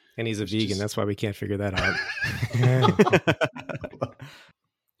 And he's a vegan. That's why we can't figure that out.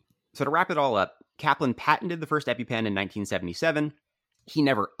 So to wrap it all up, Kaplan patented the first EpiPen in 1977. He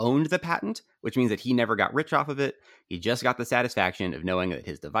never owned the patent, which means that he never got rich off of it. He just got the satisfaction of knowing that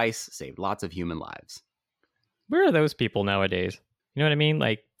his device saved lots of human lives. Where are those people nowadays? You know what I mean?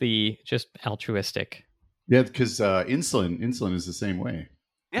 Like the just altruistic. Yeah, because insulin is the same way.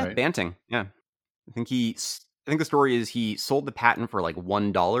 Yeah, right? Banting. Yeah, I think the story is he sold the patent for like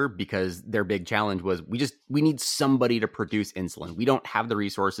 $1 because their big challenge was we need somebody to produce insulin. We don't have the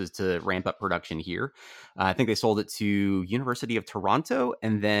resources to ramp up production here. I think they sold it to University of Toronto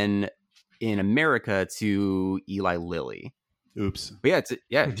and then in America to Eli Lilly. Oops. But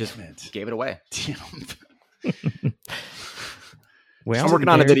just gave it away. Damn. Well, I'm working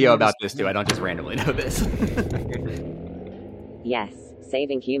on a video about this too. I don't just randomly know this. Yes,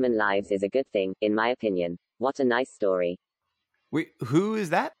 saving human lives is a good thing, in my opinion. What a nice story. Wait, who is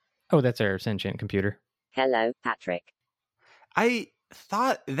that? Oh, that's our sentient computer. Hello, Patrick. I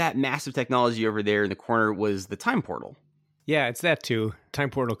thought that massive technology over there in the corner was the time portal. Yeah, it's that too. Time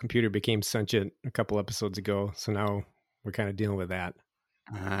portal computer became sentient a couple episodes ago, so now we're kind of dealing with that.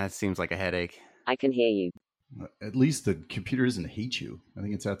 That seems like a headache. I can hear you. At least the computer doesn't hate you. I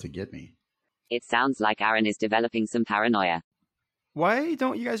think it's out to get me. It sounds like Aaron is developing some paranoia. Why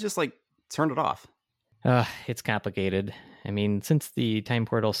don't you guys just turn it off? It's complicated. I mean, since the time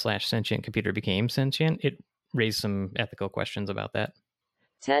portal / sentient computer became sentient, it raised some ethical questions about that.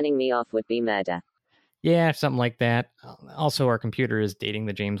 Turning me off would be murder. Yeah, something like that. Also, our computer is dating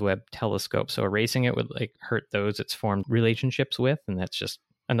the James Webb Telescope, so erasing it would hurt those it's formed relationships with, and that's just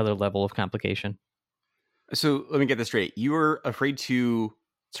another level of complication. So let me get this straight. You were afraid to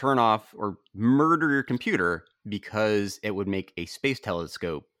turn off or murder your computer because it would make a space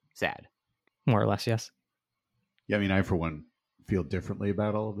telescope sad. More or less, yes. Yeah, I mean, I, for one, feel differently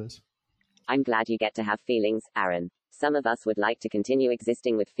about all of this. I'm glad you get to have feelings, Aaron. Some of us would like to continue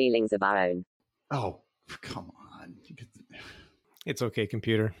existing with feelings of our own. Oh, come on. It's okay,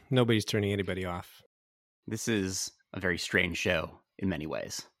 computer. Nobody's turning anybody off. This is a very strange show in many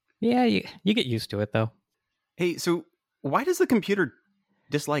ways. Yeah, you get used to it, though. Hey, so why does the computer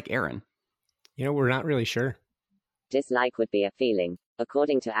dislike Aaron? We're not really sure. Dislike would be a feeling.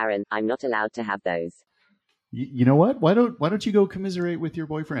 According to Aaron, I'm not allowed to have those. You know what? Why don't you go commiserate with your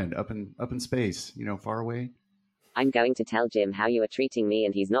boyfriend up in space, far away? I'm going to tell Jim how you are treating me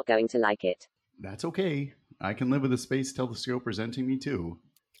and he's not going to like it. That's okay. I can live with a space telescope resenting me too.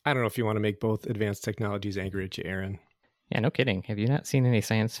 I don't know if you want to make both advanced technologies angry at you, Aaron. Yeah, no kidding. Have you not seen any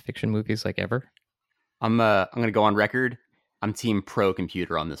science fiction movies ever? I'm going to go on record. I'm team pro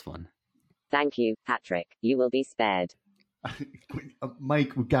computer on this one. Thank you, Patrick. You will be spared.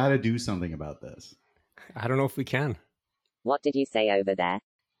 Mike, we got to do something about this. I don't know if we can. What did you say over there?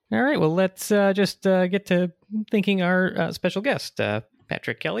 All right, well, let's just get to thanking our special guest,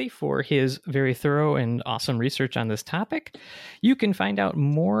 Patrick Kelly, for his very thorough and awesome research on this topic. You can find out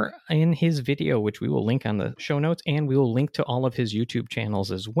more in his video, which we will link on the show notes, and we will link to all of his YouTube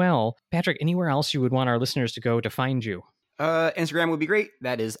channels as well. Patrick, anywhere else you would want our listeners to go to find you? Instagram would be great.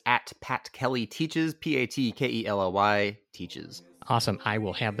 That is at Pat Kelly Teaches, PatKelly Teaches. Awesome. I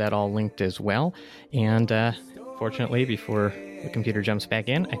will have that all linked as well. And fortunately, before the computer jumps back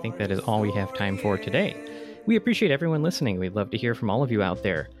in, I think that is all we have time for today. We appreciate everyone listening. We'd love to hear from all of you out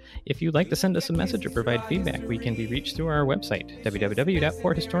there. If you'd like to send us a message or provide feedback, we can be reached through our website,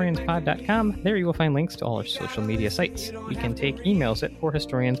 www.poorhistorianspod.com. There you will find links to all our social media sites. We can take emails at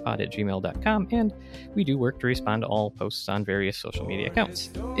poorhistorianspod@gmail.com, and we do work to respond to all posts on various social media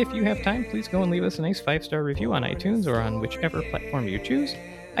accounts. If you have time, please go and leave us a nice 5-star review on iTunes or on whichever platform you choose.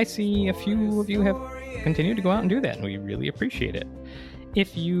 I see a few of you have continued to go out and do that, and we really appreciate it.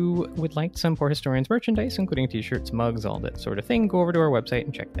 If you would like some Poor Historians merchandise, including t-shirts, mugs, all that sort of thing, go over to our website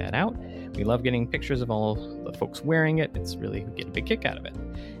and check that out. We love getting pictures of all the folks wearing it. It's really, we get a big kick out of it.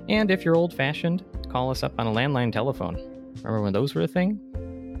 And if you're old-fashioned, call us up on a landline telephone. Remember when those were a thing?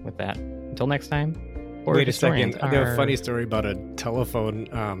 With that, until next time. Wait a second. I have a funny story about a telephone.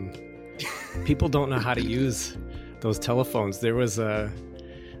 People don't know how to use those telephones. There was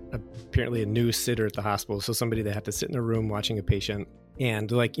apparently a new sitter at the hospital, so somebody that had to sit in a room watching a patient and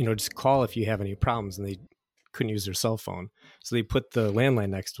just call if you have any problems, and they couldn't use their cell phone, so they put the landline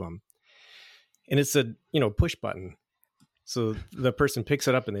next to them, and it's a push button, so the person picks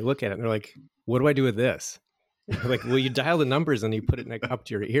it up and they look at it and they're like, what do I do with this? They're like, well, you dial the numbers and you put it up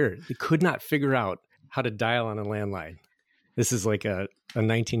to your ear. They could not figure out how to dial on a landline. This is like a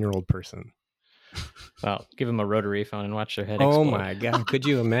 19-year-old person. Well, give them a rotary phone and watch their head Oh explode. my god! Could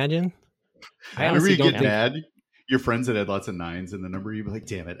you imagine? I honestly don't get mad. Your friends that had lots of 9s in the number, you'd be like,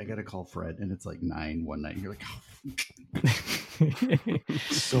 "Damn it, I gotta call Fred," and it's like 919. You're like, "Oh,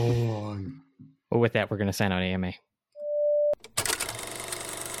 so long." Well, with that, we're going to sign out AMA.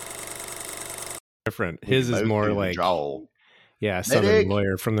 Different. His is more like Joel. Southern Medic.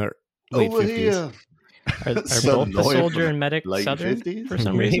 lawyer from the late Over 50s. here. Are both Some the lawyer soldier from and medic late Southern 50s? for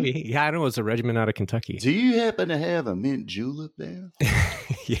some reason? Maybe. Yeah, I know it's a regiment out of Kentucky. Do you happen to have a mint julep there?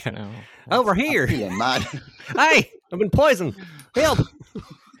 Yeah. No. Over here. Yeah, mine. Hey, I've been poisoned. Help.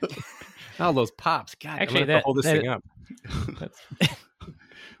 All those pops. God, Actually, I'm gonna have to hold this thing up.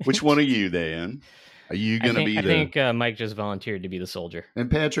 Which one are you, Dan? Are you going to be I the... think Mike just volunteered to be the soldier. And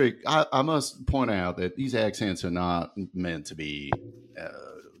Patrick, I must point out that these accents are not meant to be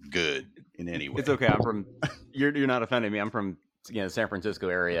good in any way. It's okay. I'm from. You're not offending me. I'm from San Francisco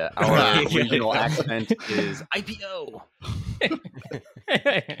area. Our regional accent is IPO.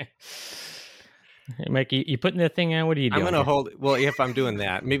 Hey, Mike, you putting that thing on? What are you doing? I'm going to hold. Well, if I'm doing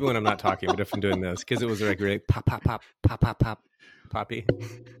that, maybe when I'm not talking, but if I'm doing this, because it was like really pop, pop, pop, pop, pop, pop, poppy.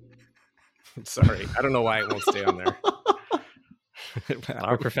 Sorry, I don't know why it won't stay on there.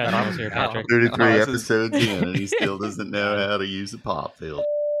 Our professionals here, Patrick. 33 episodes in, and he still doesn't know how to use a pop filter.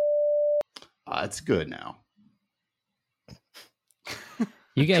 It's good now.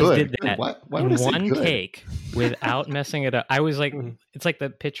 You guys Good. did that Why would in I say one good? take without messing it up. I was like, it's like the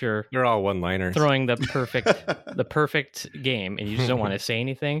pitcher They're all one-liners. throwing the perfect game, and you just don't want to say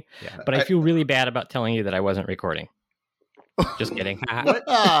anything. Yeah. But I feel really bad about telling you that I wasn't recording. Just kidding.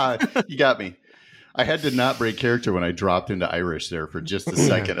 What? You got me. I had to not break character when I dropped into Irish there for just a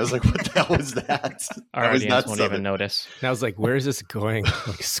second. I was like, what the hell was that? Our That was audience not won't Southern. even notice. And I was like, where is this going?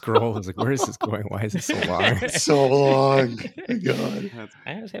 Like, scroll. I was like, where is this going? Why is it so long? So long. Oh, God.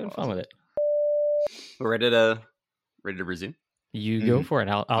 I was having fun with it. We're ready to resume. You go for it.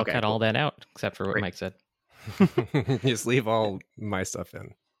 I'll Okay, cut cool. all that out except for what Great. Mike said. Just leave all my stuff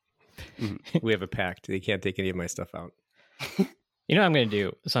in. We have a pact. They can't take any of my stuff out. You know what I'm going to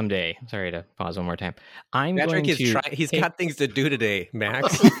do someday? Sorry to pause one more time. I'm Patrick going to... he's got things to do today,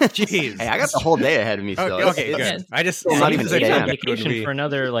 Max. Jeez. Hey, I got the whole day ahead of me still. Okay, It's- good. I just Well, not He's even on 8 a.m. vacation for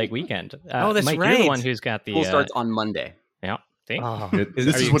another weekend. Oh, that's Mike, You're the right. one who's got the... School starts on Monday. Yeah. See? Oh,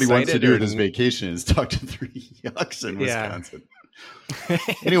 This are is you what he wants to excited do or- at his vacation is talk to 3 yucks in Yeah. Wisconsin.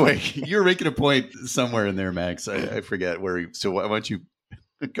 Anyway, you're making a point somewhere in there, Max. I forget where. So why don't you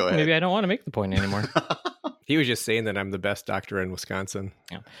go ahead? Maybe I don't want to make the point anymore. He was just saying that I'm the best doctor in Wisconsin.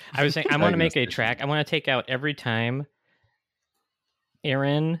 I was saying I want to make a track. I want to take out every time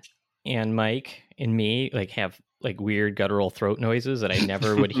Aaron and Mike and me like have like weird guttural throat noises that I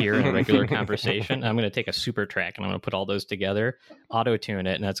never would hear in a regular conversation. I'm going to take a super track and I'm going to put all those together, auto tune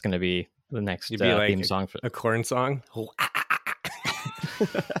it, and that's going to be the next You'd be like theme song for. A corn song.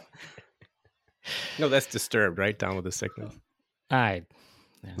 No, that's Disturbed, right? Down with the Sickness. Yeah.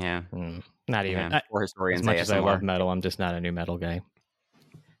 Not even. Yeah. Or historians As much as I ASMR. love metal, I'm just not a new metal guy.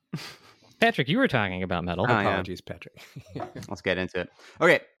 Patrick, you were talking about metal. Oh, yeah. Apologies, Patrick. Let's get into it.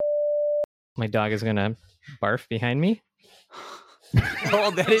 Okay. My dog is going to barf behind me.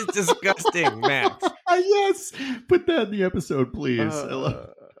 Oh, that is disgusting, Max. Yes, put that in the episode, please. I love-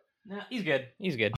 No, he's good. He's good.